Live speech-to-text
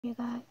you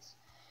guys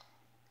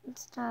and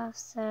stuff.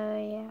 So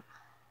yeah,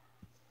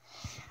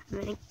 I'm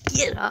gonna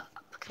get up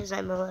because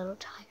I'm a little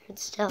tired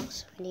still,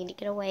 so I need to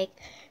get awake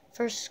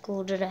for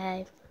school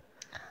today.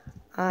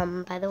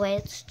 By the way,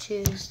 it's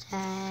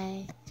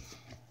Tuesday,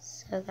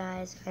 so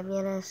guys, I'm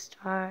gonna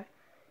start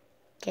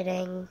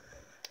getting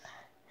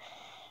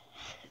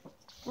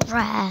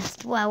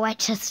rest. Wow, I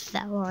just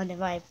fell onto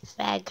my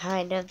bed,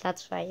 kind of.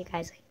 That's why you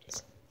guys like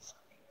this.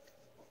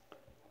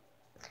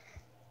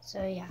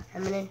 So yeah,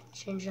 I'm gonna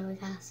change really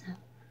fast. So.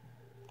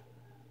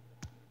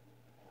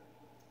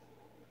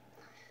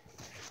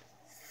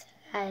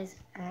 Guys,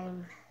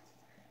 I'm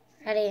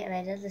ready, and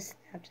I did this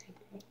snap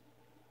technique.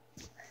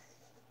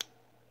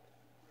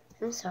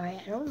 I'm sorry,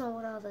 I don't know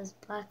what all those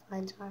black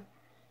lines are.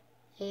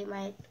 You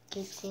might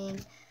keep seeing.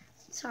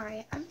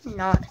 Sorry, I'm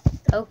not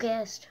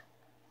focused.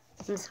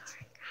 I'm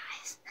sorry,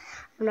 guys.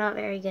 I'm not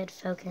very good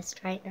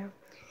focused right now.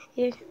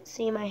 You can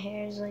see my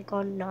hair is like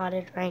all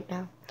knotted right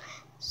now.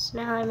 So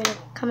now I'm gonna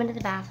come into the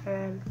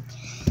bathroom.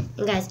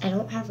 And guys, I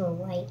don't have the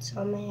lights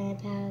on my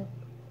iPad.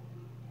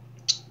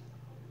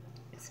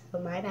 So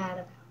my bad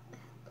about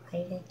that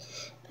lighting.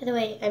 By the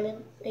way, I'm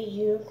in a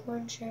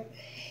unicorn shirt.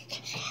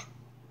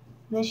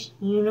 This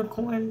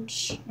unicorn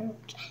shirt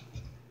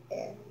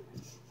and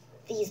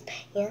these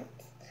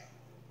pants,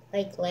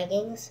 like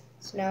leggings.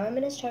 So now I'm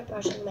going to start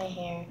brushing my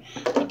hair.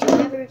 I do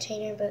have a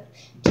retainer, but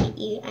to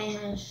eat I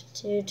have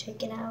to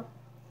take it out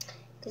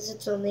because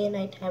it's only a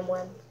nighttime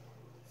one.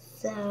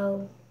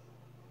 So,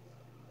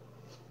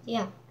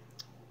 yeah.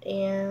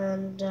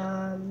 And,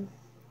 I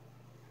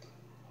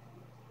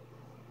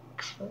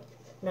don't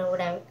know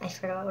what I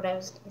forgot what I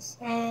was going to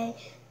say.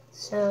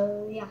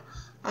 So, yeah.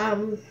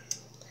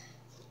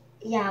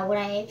 Yeah, what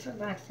I ate for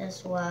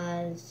breakfast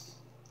was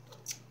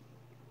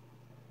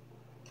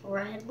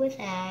bread with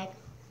egg.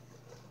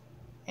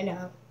 I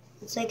know.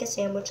 It's like a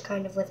sandwich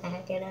kind of with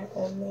egg in it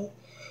only.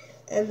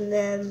 And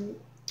then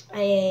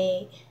I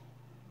ate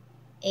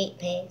 8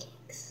 pancakes.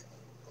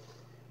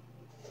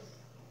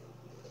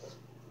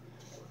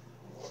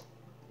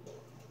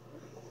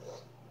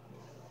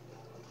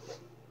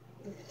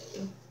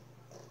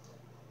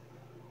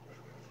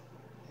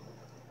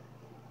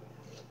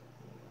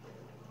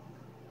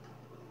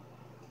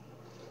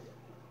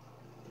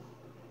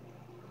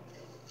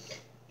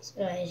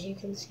 So as you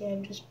can see,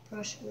 I'm just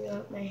brushing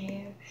out my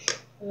hair.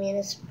 I'm going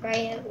to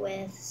spray it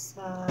with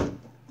some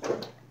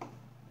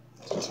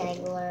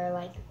detangler,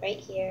 like right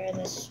here.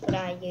 This is what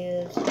I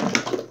use.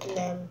 And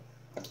then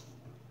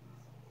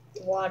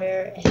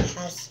water, it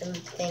has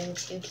something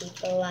to keep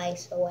the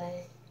lice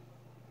away.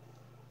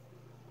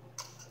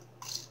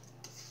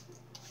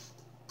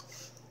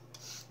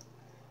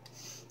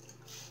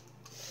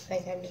 I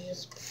kind of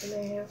just put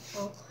my hair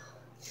all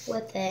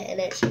with it, and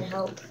it should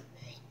help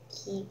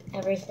keep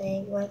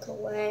everything like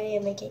away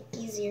and make it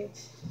easier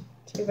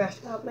to brush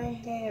out my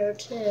hair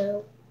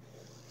too.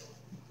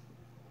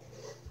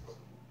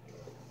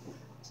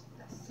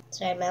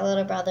 Sorry, my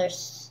little brother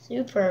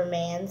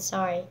Superman.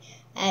 Sorry,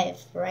 I have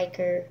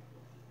Riker,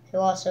 who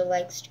also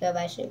likes to go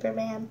by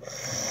Superman.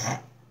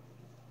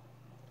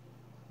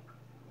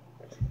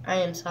 I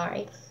am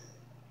sorry.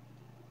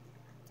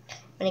 I'm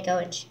gonna go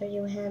and show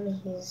you him.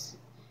 He's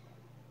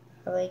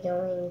probably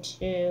going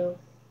to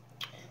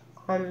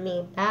call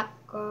me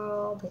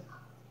Batgirl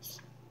because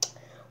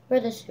we're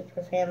the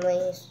super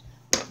families.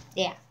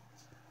 Yeah.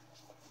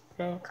 I'm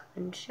gonna come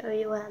and show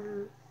you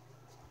him.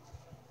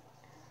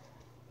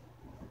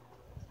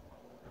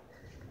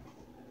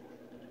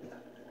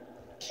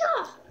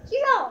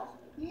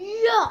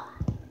 Yeah.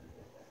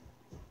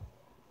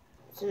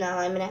 So now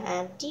I'm gonna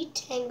add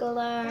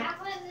detangler.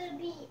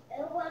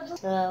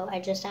 So I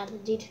just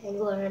added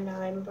detangler, and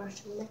now I'm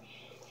brushing my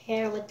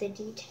hair with the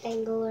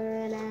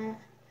detangler in it.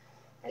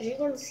 As you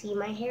can see,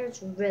 my hair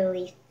is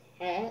really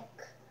thick.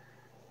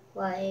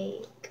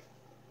 Like,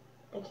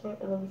 I can't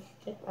really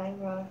stick my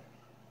brush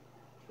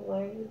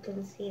where you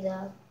can see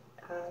the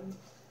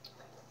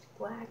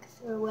black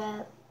through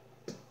it.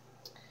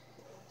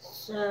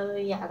 So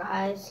yeah,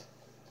 guys,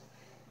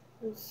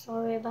 I'm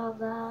sorry about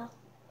that.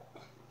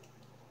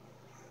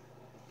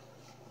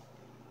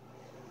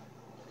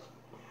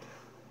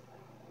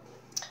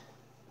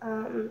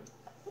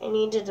 I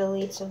need to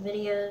delete some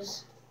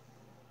videos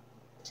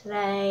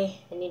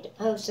today. I need to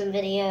post some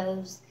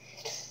videos.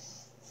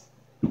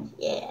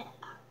 Yeah.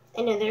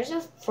 I know there's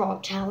a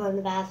frog towel in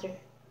the bathroom.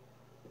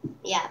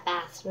 Yeah,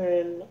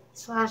 bathroom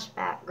 /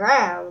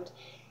 background.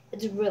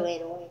 It's really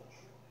annoying.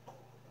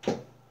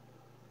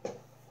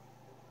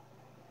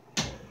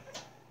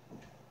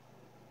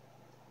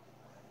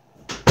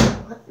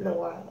 What in the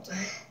world?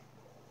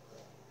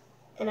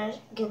 And as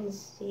you can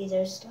see,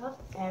 there's stuff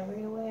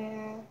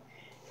everywhere.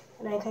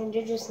 And I kind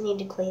of just need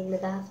to clean the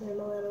bathroom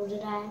a little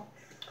today.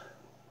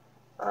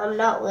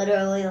 Not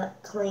literally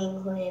like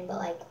clean, but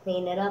like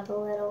clean it up a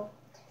little.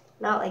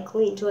 Not like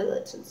clean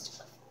toilets and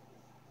stuff.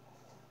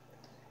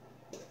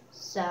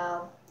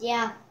 So,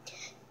 yeah.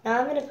 Now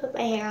I'm going to put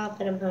my hair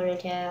up in a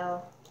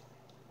ponytail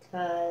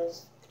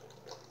because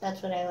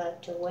that's what I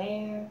like to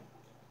wear.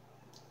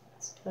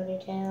 It's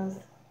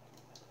ponytails.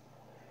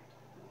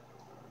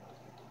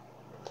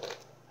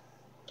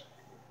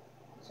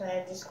 So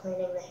I'm just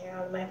cleaning the hair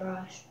out of my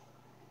brush.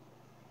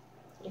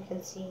 You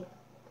can see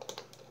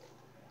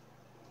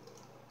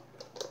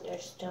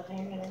there's still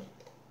hair in it.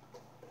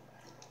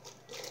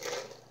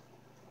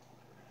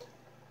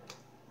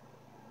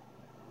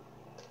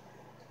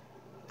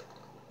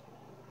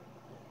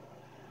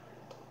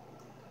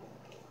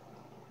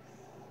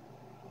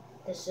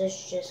 This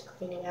is just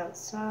cleaning out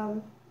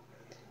some.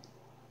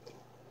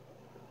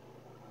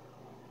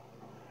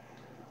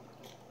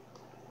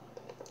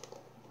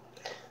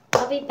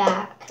 I'll be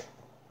back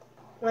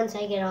once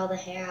I get all the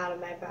hair out of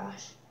my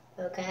brush,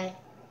 okay,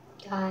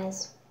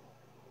 guys?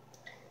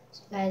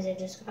 So guys, I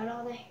just got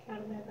all the hair out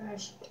of my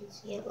brush. You can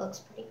see it looks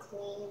pretty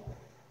clean.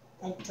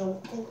 I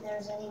don't think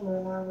there's any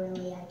more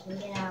really I can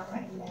get out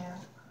right now.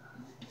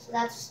 So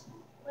that's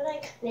what I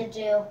kind of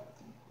do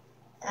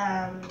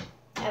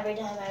every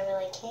time I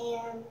really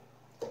can.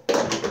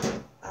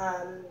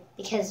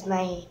 Because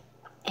my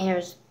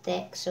hair's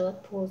thick, so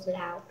it pulls it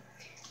out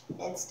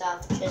and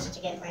stuff just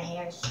to get my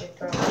hair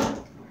super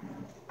long.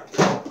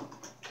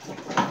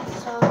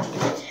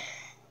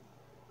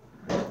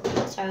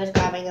 So I was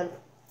grabbing a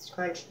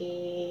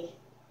scrunchie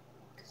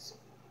because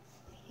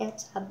my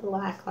hands have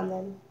black on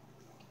them.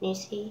 Can you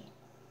see?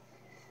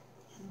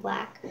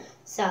 Black.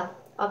 So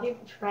I'll be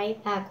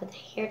right back with the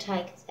hair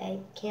tie because I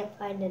can't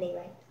find any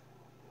right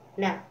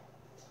now.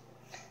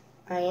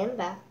 I am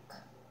back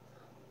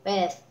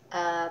with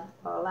a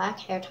black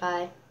hair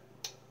tie.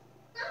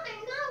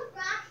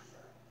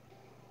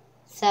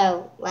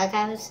 So, like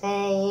I was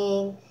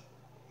saying,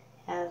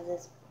 I have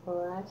this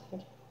black hair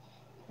tie.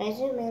 Can I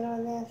zoom in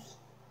on this?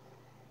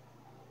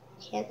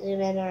 Can't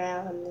zoom in or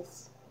out on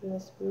this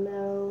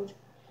mode.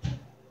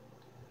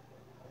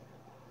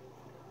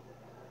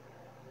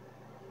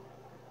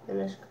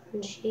 And a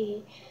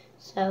scrunchie.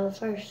 So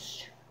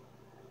first,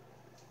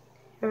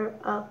 you're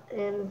up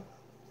in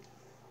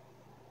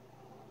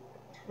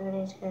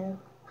 22.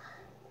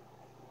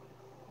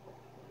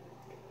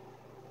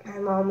 My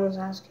mom was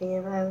asking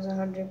if I was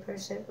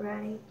 100%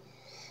 ready,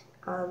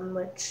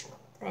 which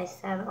I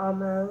said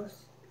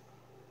almost.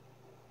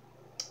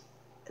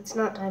 It's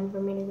not time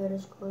for me to go to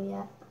school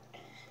yet,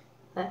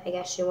 but I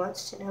guess she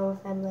wants to know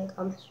if I'm like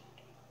almost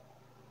ready.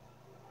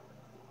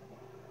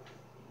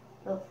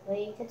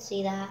 Hopefully you can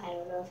see that. I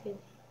don't know if you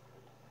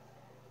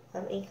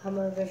can. Let me come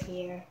over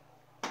here,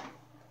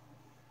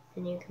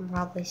 and you can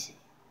probably see.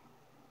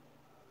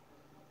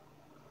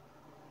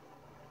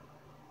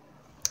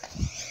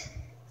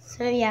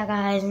 So yeah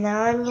guys,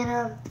 now I'm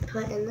gonna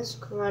put in the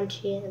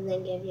scrunchie and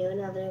then give you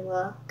another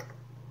look.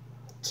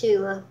 2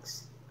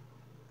 looks.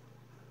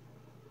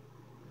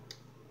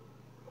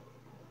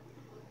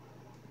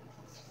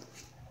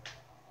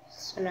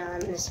 So now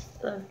I'm just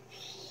over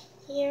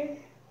here.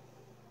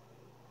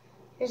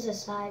 Here's a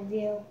side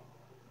view,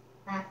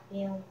 back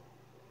view,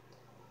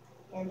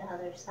 and the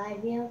other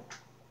side view.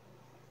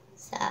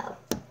 So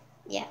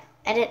yeah,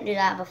 I didn't do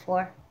that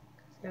before.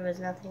 There was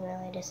nothing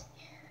really to see.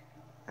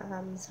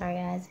 Sorry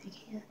guys, I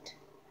can't.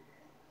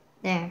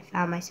 There,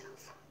 found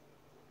myself.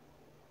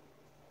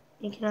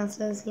 You can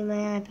also see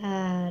my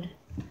iPad.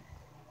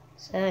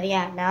 So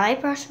yeah, now I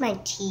brush my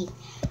teeth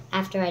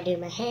after I do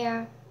my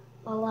hair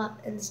all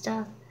up and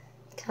stuff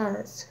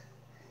because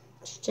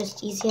it's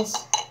just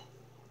easiest.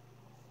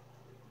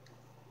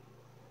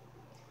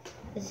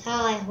 This is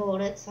how I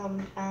hold it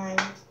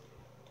sometimes.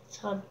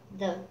 Just hold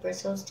the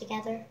bristles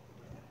together.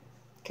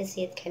 You can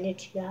see it's kind of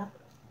chewed up.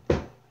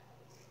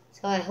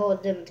 So I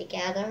hold them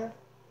together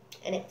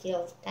and it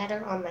feels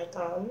better on my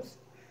gums.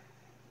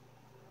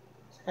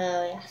 So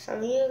yeah, some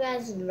of you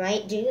guys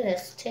might do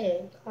this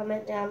too.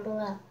 Comment down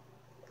below.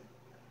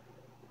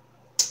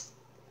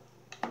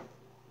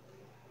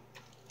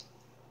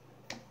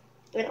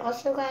 And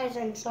also guys,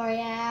 I'm sorry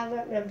I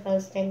haven't been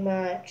posting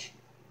much.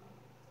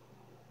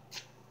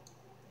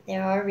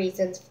 There are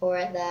reasons for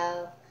it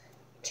though.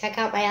 Check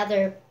out my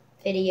other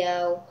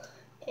video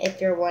if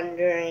you're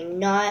wondering.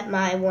 Not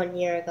my 1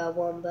 year ago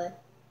one, but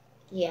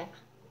yeah.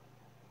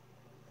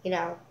 You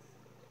know.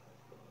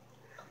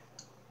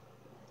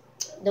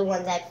 The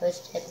ones I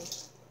posted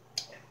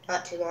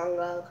not too long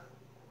ago.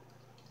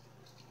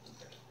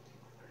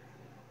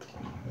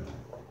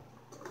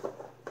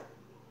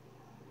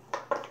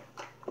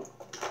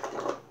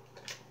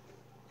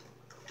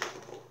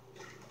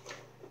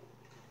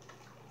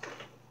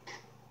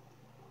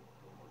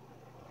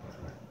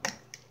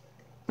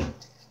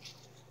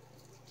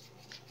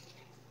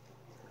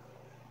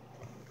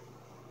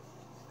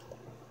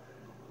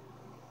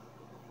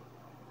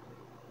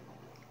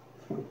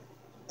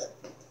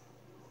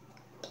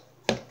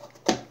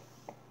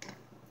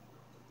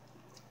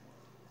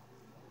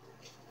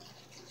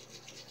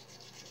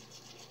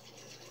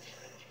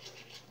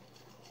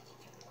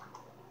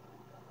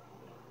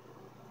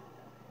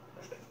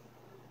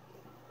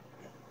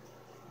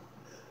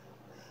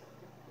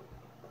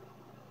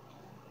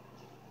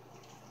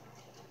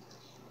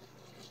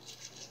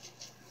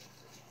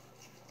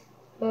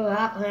 Oh,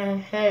 that my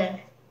hair.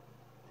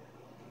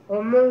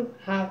 Almost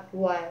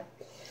halfway.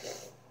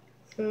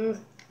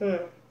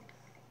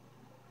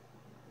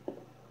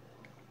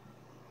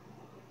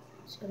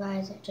 So So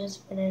guys, I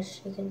just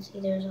finished. You can see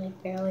there's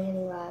like barely any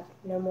left.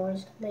 No more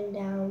is coming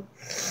down.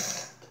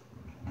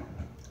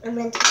 And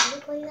then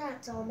technically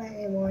that's all my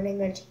morning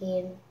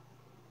routine.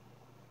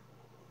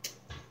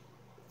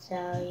 So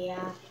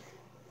yeah.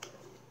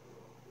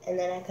 And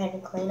then I kind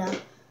of clean up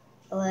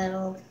a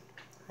little.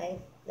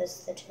 This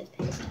is the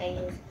toothpaste I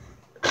use.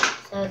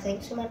 So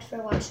thanks so much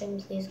for watching.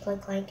 Please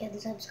click like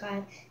and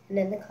subscribe. And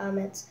in the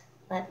comments,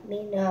 let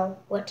me know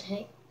what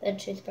type of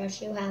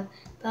toothbrush you have.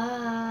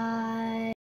 Bye.